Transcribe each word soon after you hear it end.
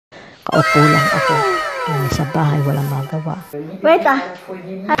Kaupo lang ako. Sa bahay, walang magawa. Wait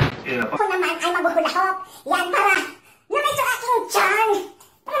Ako naman ay maguhulahok. Yan para lumay sa aking tiyan.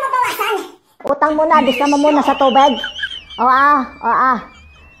 Para mabawasan. Utang muna, disama muna sa tubig. Wala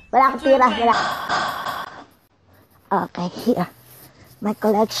akong tira, wala. Okay, here. My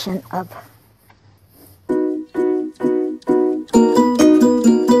collection of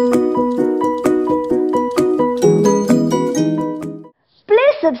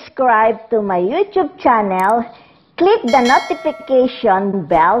subscribe to my YouTube channel. Click the notification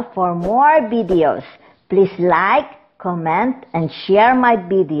bell for more videos. Please like, comment, and share my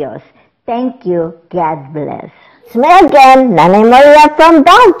videos. Thank you. God bless. It's me again, Nanay Maria from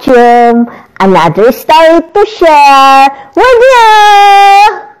Belgium. Another story to share with you.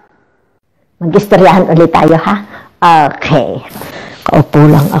 Mag-istoryahan ulit tayo, ha? Okay. Kaupo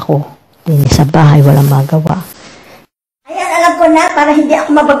lang ako. Hindi sa bahay, walang magawa. Alam ko na, para hindi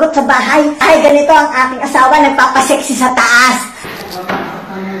ako mabagot sa bahay. Ay, ganito ang aking asawa, nagpapaseksi sa taas.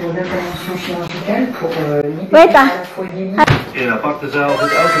 Wait In een aparte zaal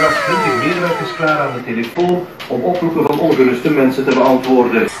zit elke dag 20 medewerkers klaar aan de telefoon om oproepen van ongeruste mensen te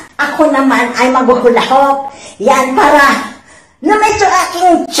beantwoorden. Ako naman ay maguhulahok. Yan para lumay sa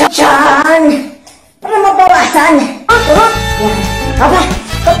aking tiyan. Para mabawasan. Yan. Aba,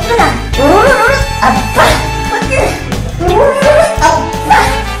 kapito na. Aba,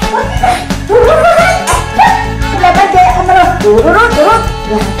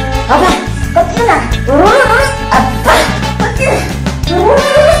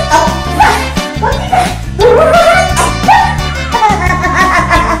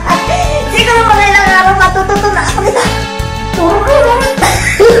 siguro mga ilang araw matututo na ako nito.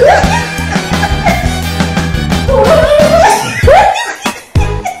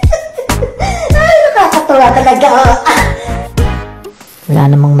 Ay, nakakatuwa talaga. Wala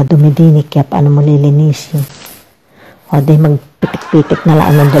namang madumi-dini, kaya paano mo lilinisin? O di magpitik-pitik na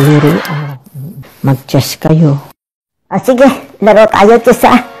lang ng daliri. Mag-chess kayo. Sige, laro tayo, chess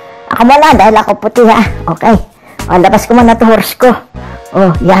ha. Ako muna, dahil ako puti ha. Okay. Labas ko muna ito horse ko.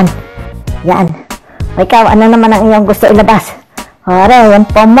 Yan. Yan. O ikaw, ano naman ang iyong gusto ilabas? Hore, yan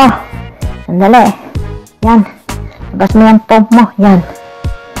pom mo. Sandali. Yan. Labas mo yan pom mo. Yan.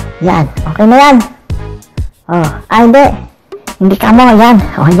 Yan. Okay na yan. Hindi. Hindi ka mo, yan.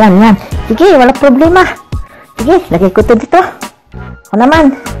 Yan. Sige, wala problema. Sige, lagay ko ito dito. Ako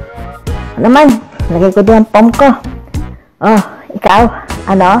naman, lagay ko din ang pom ko. Ikaw,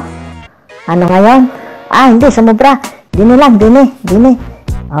 ano? Ano ngayon? Hindi, sumubra. Dini lang, dini.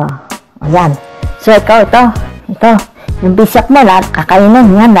 Yan. So, ikaw, ito. Yung bisyak mo,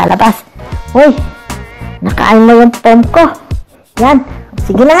 kakainin. Yan, lalabas. Uy, nakain mo yung pom ko. Yan.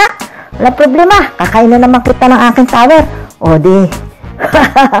 Sige na nga. Wala problema. Kakainin naman kita ng aking tower. Di.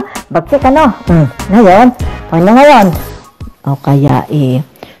 Bagsik ano? Ngayon? Paano ngayon? Kaya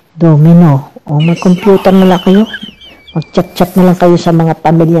domino. May computer na lang kayo. Mag-chat-chat na lang kayo sa mga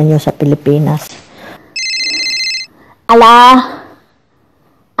pamilya nyo sa Pilipinas. Ala?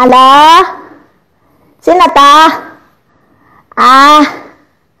 Sino ta?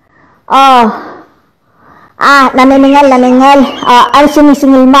 Naningal. Ano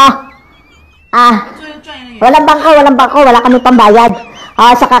sinisingil mo? Walang bangko, wala kami pambayad.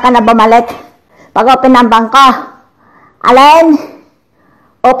 Saka ka na bumalik. Pag-open ng bangko. Alin?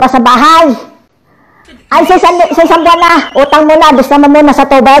 Pa sa bahay. Ay, sa isang buwan na. Utang muna, disama muna sa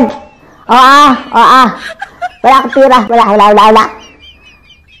tubig. Wala akong tira. Wala.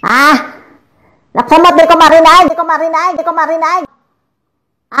 Naksamot, di ko marinig.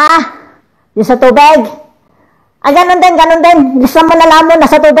 Yung sa tubig. Ganun din. Disama na lang muna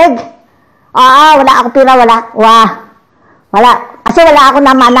sa tubig. Wala akong pira, wala. Kasi wala ako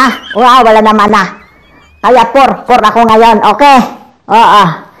na mana. Wala na mana. Kaya 4 ako ngayon, okay?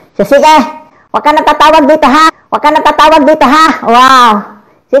 So, sige. Huwag ka natatawag dito, ha? Wow.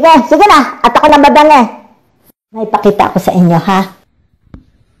 Sige na. At ako na badang May pakita ko sa inyo, ha?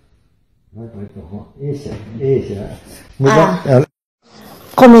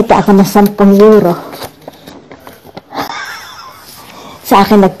 Kumita ako ng 10 euro. Sa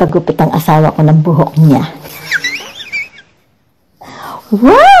akin nagpagupit ang asawa ko ng buhok niya.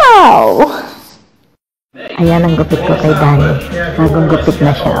 Wow! Ayan ang gupit ko kay Danny. Bagong gupit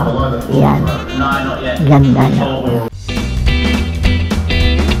na siya. Ayan. Ganda na.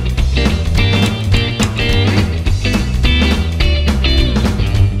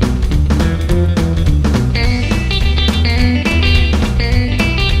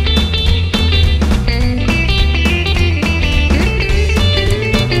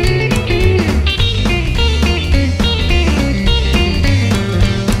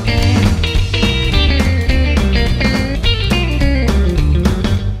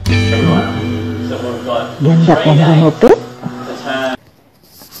 Ganda kong gumupit.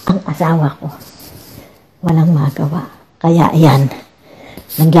 Ang asawa ko, walang magawa. Kaya ayan,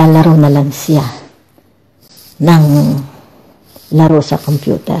 naglalaro na lang siya ng laro sa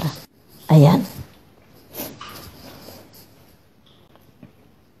computer. Ayan.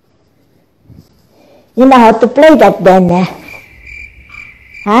 You know how to play that then, eh?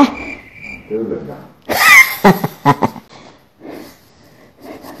 Ha?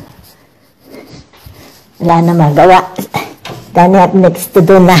 Wala na magawa. Dani at next to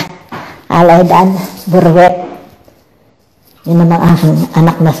do na. Alay dan, burwet. Yun naman aking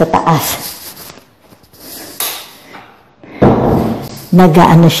anak na sa taas.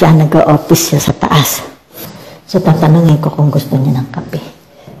 Nag-ano siya, nag-office siya sa taas. So tatanungin ko kung gusto niya ng kape.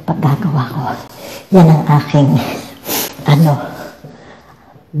 Paggagawa ko. Yan ang aking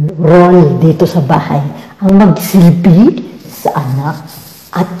role dito sa bahay. Ang magsilbi sa anak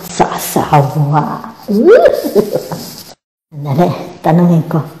at sa asawa. Dali, tanungin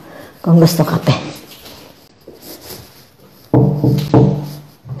ko kung gusto kape.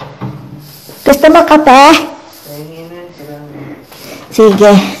 Gusto mo kape?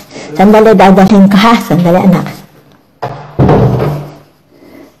 Sige, sandali dadalhin ka ha. Sandali anak.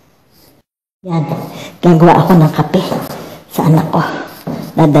 Yan, gagawa ako ng kape sa anak ko.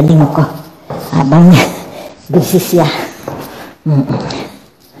 Dadaling ko habang busy siya.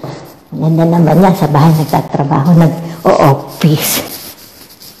 Ganda naman yan, sa bahay nagtatrabaho, nag-o-office.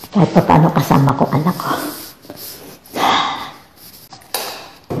 Kahit pa paano kasama ko anak ko.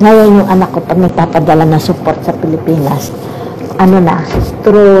 Ngayon yung anak ko, pag nagpapadala ng support sa Pilipinas,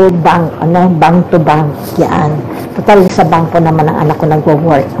 through bank, bank to bank, yan. Total sa bangko naman ang anak ko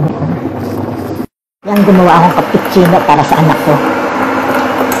nagwo-work. Yan, gumawa akong cappuccino para sa anak ko.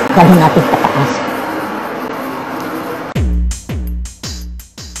 Dalhin natin pataas.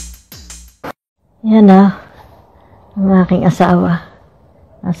 Yan ang aking asawa.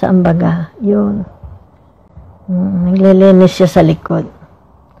 Nasa ambaga. Yun. Naglilinis siya sa likod.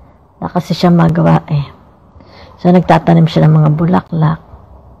 Wala kasi siya magawa eh. So nagtatanim siya ng mga bulaklak.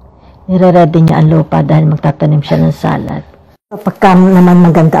 Nire-ready niya ang lupa dahil magtatanim siya ng salad. Pagka naman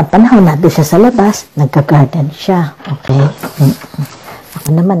maganda ang panahon, nabi siya sa labas, nagka-garden siya. Okay?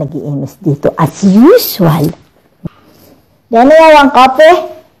 Ako naman nag-iimis dito as usual. Yan na yung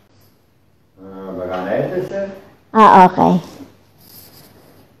kape? Okay.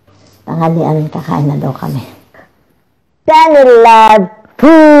 Tanghalian, kakain na daw kami. Danny Love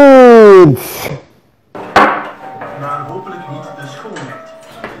Foods! Maar hopelijk niet de schoonheid,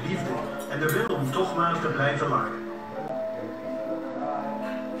 de liefde en de wil om toch maar te blijven lachen.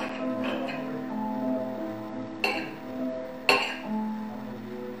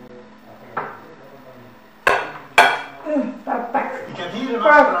 Ik heb hier een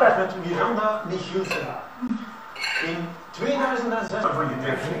afspraak met Miranda Michielsen. In 2006 van je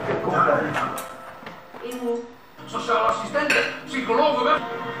treft. Sociale assistenten, psychologen weg.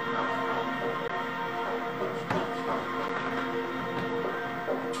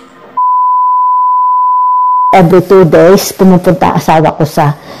 Every 2 days, pumupunta asawa ko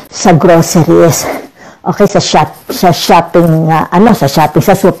sa groceries. Okay, sa shopping,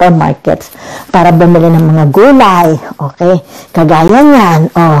 sa supermarkets para bumili ng mga gulay. Okay, kagaya niyan.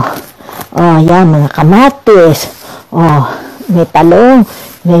 Yan, mga kamatis. May talong,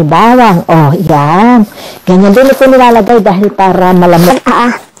 may bawang. Yan. Ganyan din ito nilalagay dahil para malamig.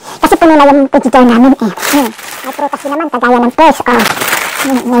 Kasi po nila yung pagkitaw namin eh. May prutas naman, kagaya ng pes.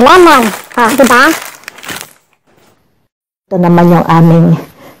 May lemon. Diba? Ito naman yung aming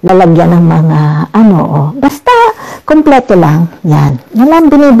lalagyan ng mga basta kompleto lang. Yan. Yan lang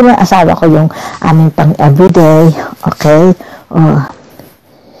binibili ng asawa ko yung aming pang everyday. Okay?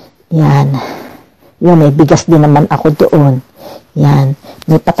 Yan. Yan, may bigas din naman ako doon. Yan.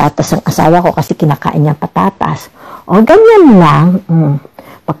 May patatas ang asawa ko kasi kinakain niya patatas. Ganyan lang.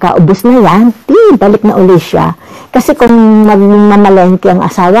 Pagkaubos na yan, balik na uli siya. Kasi kung mamalengke ang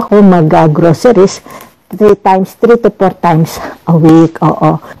asawa ko, mag-groceries, 3 to 4 times a week.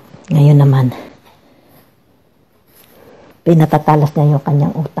 Ngayon naman, pinatatalas niya yung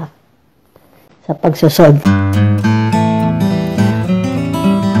kanyang utak sa pagsusolve.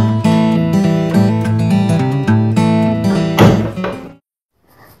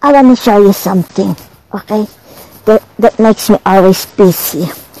 I want to show you something, okay? That makes me always busy.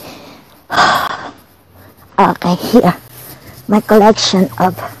 Okay, here. My collection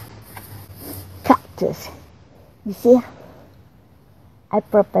of cactus. You see? I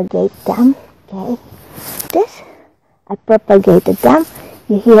propagate them, okay? I propagated them.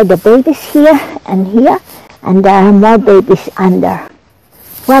 You hear the babies here, and there are more babies under.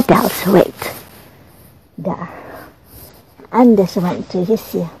 What else? Wait. There. And this one too, you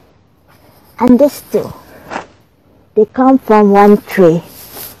see. And this too. They come from one tree.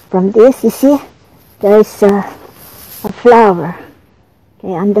 From this, you see, there's a flower.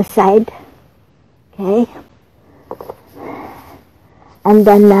 Okay, on the side. Okay. And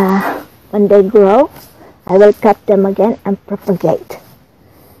then when they grow, I will cut them again and propagate.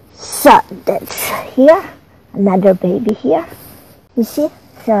 So that's here, another baby here. You see?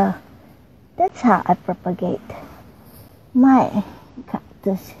 So that's how I propagate my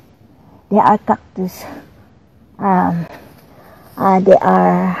cactus. They are cactus.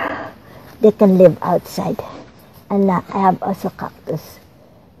 They can live outside. And I have also cactus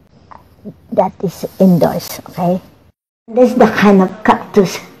that is indoors, okay? This is the kind of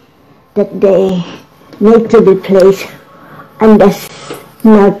cactus that they need to be placed on the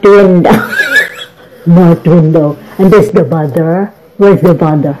north window. North window. And that's the border. Where's the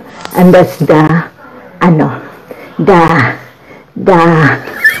border? And that's the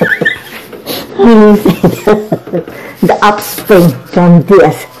the offspring from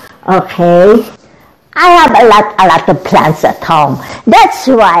this. Okay? I have a lot of plants at home. That's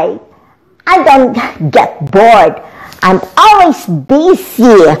why I don't get bored. I'm always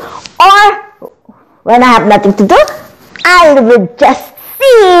busy. Or when I have nothing to do, I will just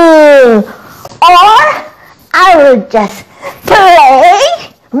sing. Or I will just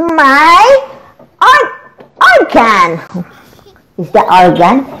play my organ. Is that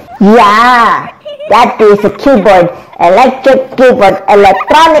organ? Yeah. That is a keyboard. Electric keyboard.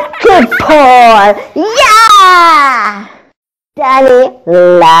 Electronic keyboard. Yeah! Daddy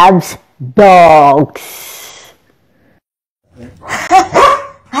loves dogs.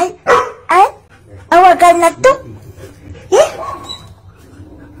 Ay, organ na to. Eh?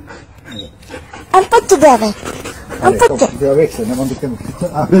 Ang pati dere. Ang pati. Jag växer när man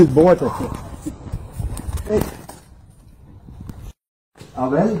blir bort.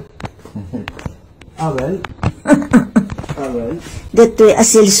 Abel. Abel. Abel. Dito'y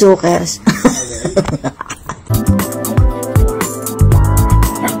asil sukers.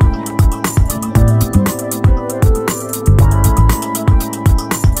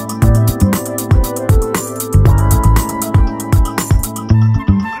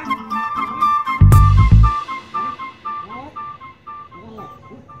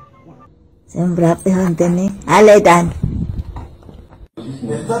 Berapa hanten nih? Aledan.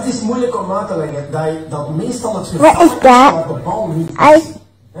 Dat is moeilijk om uit te leggen. Dat meestal het Wat is dat? Ay,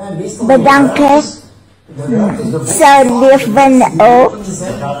 bedanken. So liefben o.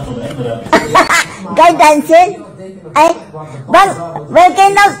 Kay dansin? Ay, bang, welke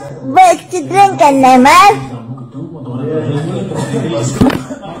nog drinken naman?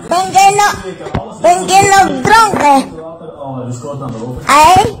 Ben nog dronken?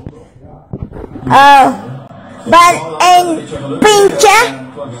 Ay? Oh, but een pintje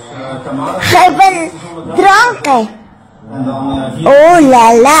geven dronken. Oh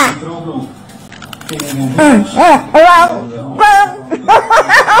la la.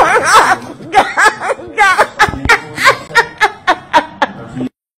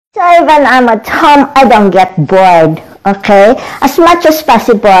 So when I'm at home, I don't get bored. Okay, as much as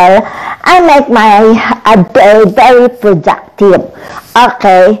possible, I make my day very productive.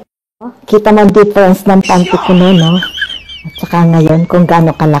 Okay. Kita mo difference ng panty ko noon, no? At saka ngayon, kung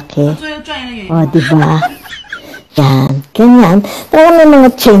gaano kalaki. O, diba? Yan. Ganyan. Talaga may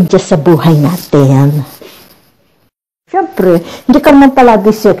mga changes sa buhay natin. Siyempre, hindi ka naman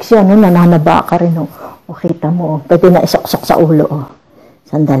palagi sexy, ano? Nananaba ka rin, no? O, kita mo, pwede na isok-sok sa ulo, o.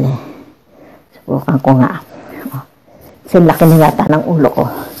 Sandali. Subukan ko nga. O. Sinlaki na yata ng ulo ko.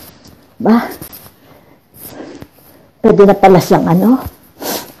 Ba? Pwede na pala siyang,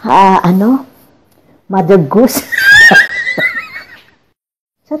 Mother Goose.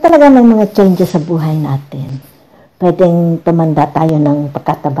 So talaga may mga changes sa buhay natin. Pwedeng tumanda tayo ng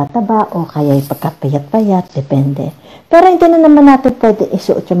pagkataba-taba o kaya pagkapayat-payat, depende. Pero hindi na naman natin pwede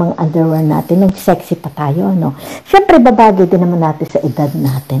isuot yung mga underwear natin. Nag-sexy pa tayo, ano. Siyempre, babagay din naman natin sa edad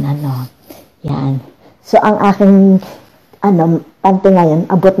natin, ano. Yan. So ang aking, panty ngayon,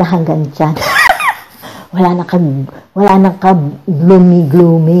 abot na hanggang dyan. Wala nang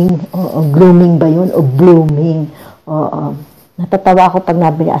glooming. Oo, glooming ba yun? O blooming. Oo. Natatawa ako pag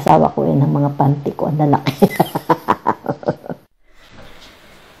nabili asawa ko ng mga panty ko. Ang lalaki.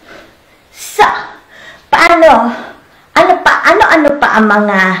 So, paano? Ano pa ang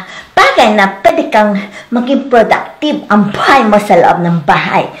mga bagay na pwede kang maging productive ang buhay mo sa loob ng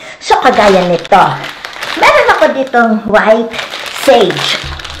bahay? So, kagaya nito. Meron ako ditong white sage.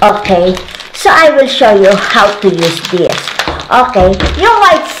 Okay? So, I will show you how to use this. Okay? Yung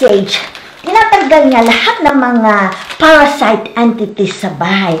white sage, tinatanggal niya lahat ng mga parasite entities sa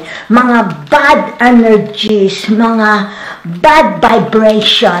bahay, mga bad energies, mga bad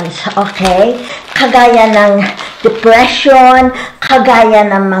vibrations, okay? Kagaya ng depression, kagaya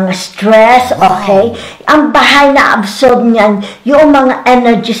ng mga stress, okay? Ang bahay na absorb niyan yung mga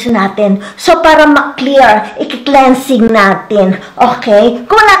energies natin. So, para ma-clear, i-cleansing natin, okay?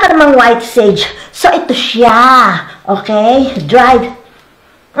 Kung wala ka namang white sage, so ito siya, okay? Dried.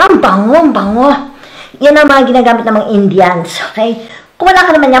 Ang bango. Yan ang mga ginagamit ng mga Indians, okay? Kung wala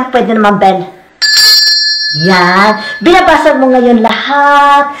ka naman yan, pwede naman bell. Yan. Binabasag mo ngayon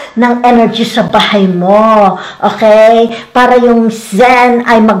lahat ng energy sa bahay mo, okay? Para yung zen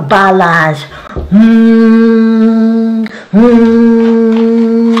ay mag-balance.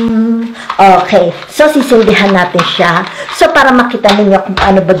 Okay. So, sisilbihan natin siya. So, para makita ninyo kung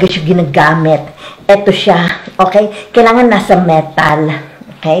paano ba siya ginagamit. Ito siya, okay? Kailangan nasa metal.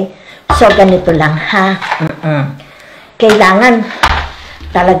 Okay? So, ganito lang, ha? Kailangan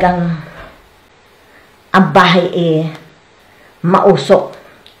talagang ang bahay mausok.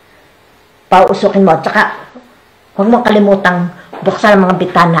 Pausukin mo. Tsaka, huwag mo kalimutang buksan ang mga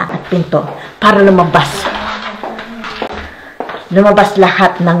bitana at pinto para lumabas. Lumabas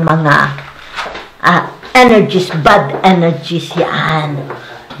lahat ng mga energies, bad energies. Yan.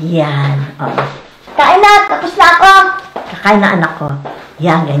 Yan. Oh. Kain na! Tapos na ako! Kakain na anak ko.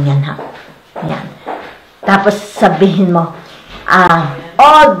 Yan, ganyan ha. Yan. Tapos sabihin mo,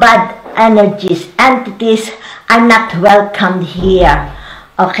 all bad energies, entities are not welcome here.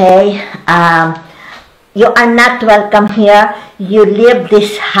 Okay? You are not welcome here. You leave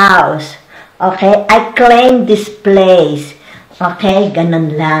this house. Okay? I claim this place. Okay?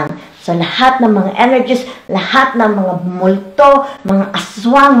 Ganun lang. So, lahat ng mga energies, lahat ng mga multo, mga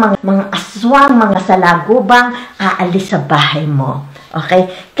aswang, mga salagubang, aalis sa bahay mo. Okay?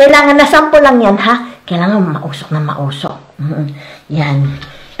 Kailangan na sample lang yan, ha? Kailangan mausok na mausok. Yan.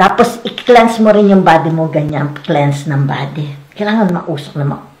 Tapos, i-cleanse mo rin yung body mo, ganyan. Cleanse ng body. Kailangan mausok na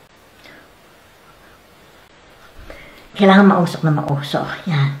mausok. Kailangan mausok na mausok.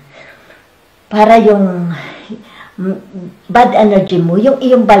 Yan. Para yung bad energy mo, yung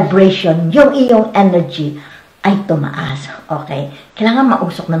iyong vibration, yung iyong energy ay tumaas. Okay? Kailangan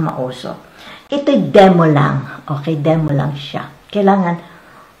mausok na mausok. Ito'y demo lang. Okay? Demo lang siya. Kailangan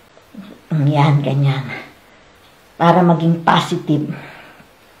yan, ganyan. Para maging positive.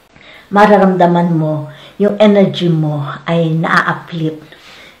 Mararamdaman mo, yung energy mo ay naa-uplift,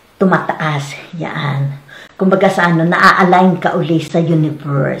 tumataas. Yan. Kumbaga sa naa-align ka uli sa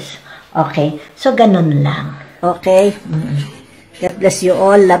universe. Okay? So, ganun lang. Okay? God bless you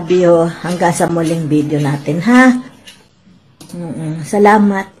all. Love you. Hanggang sa muling video natin, ha?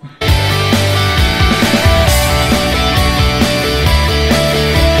 Salamat.